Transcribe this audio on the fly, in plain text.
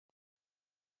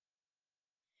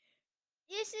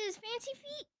This is Fancy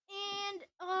Feet, and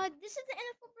this is the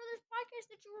NFL Brothers podcast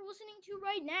that you are listening to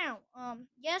right now.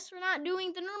 Yes, we're not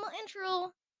doing the normal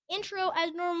intro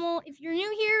as normal. If you're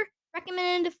new here,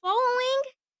 recommend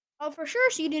following, for sure,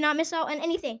 so you do not miss out on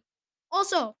anything.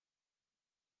 Also,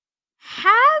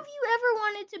 have you ever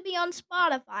wanted to be on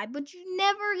Spotify, but you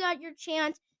never got your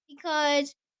chance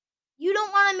because you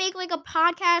don't want to make like a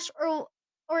podcast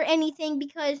or anything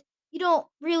because you don't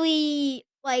really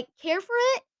like care for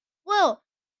it? Well,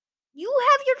 you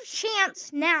have your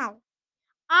chance now.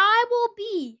 I will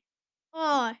be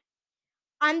uh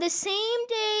on the same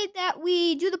day that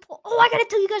we do the poll. Oh, I gotta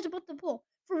tell you guys about the poll.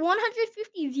 For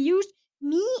 150 views,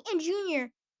 me and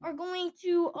Junior are going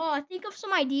to think of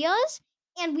some ideas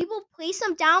and we will place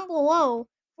them down below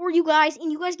for you guys,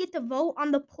 and you guys get to vote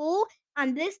on the poll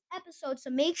on this episode. So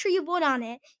make sure you vote on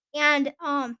it. And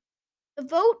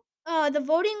the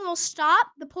voting will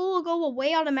stop. The poll will go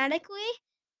away automatically.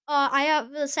 I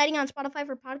have the setting on Spotify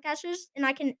for podcasters, and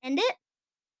I can end it.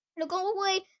 It'll go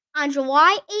away on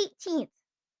July 18th.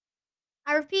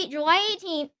 I repeat, July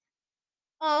 18th.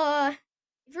 Uh,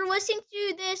 if you're listening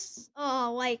to this,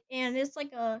 and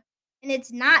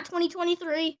it's not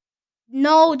 2023.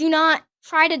 No, do not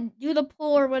try to do the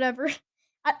poll or whatever.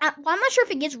 I'm not sure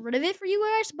if it gets rid of it for you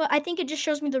guys, but I think it just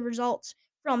shows me the results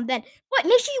from then. But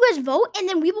make sure you guys vote, and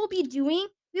then we will be doing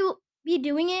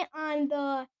it on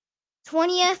the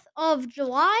 20th of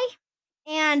July,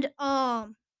 and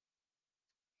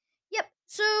yep.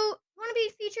 So you want to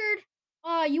be featured?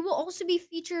 You will also be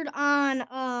featured on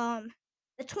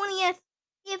the 20th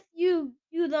if you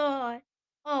do the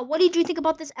what did you think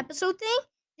about this episode thing?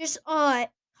 Just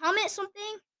comment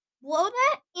something below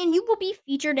that, and you will be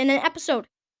featured in an episode.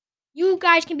 You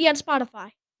guys can be on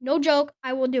Spotify. No joke.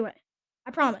 I will do it.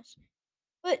 I promise.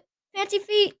 But Fancy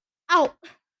Feet out.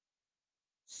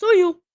 See you.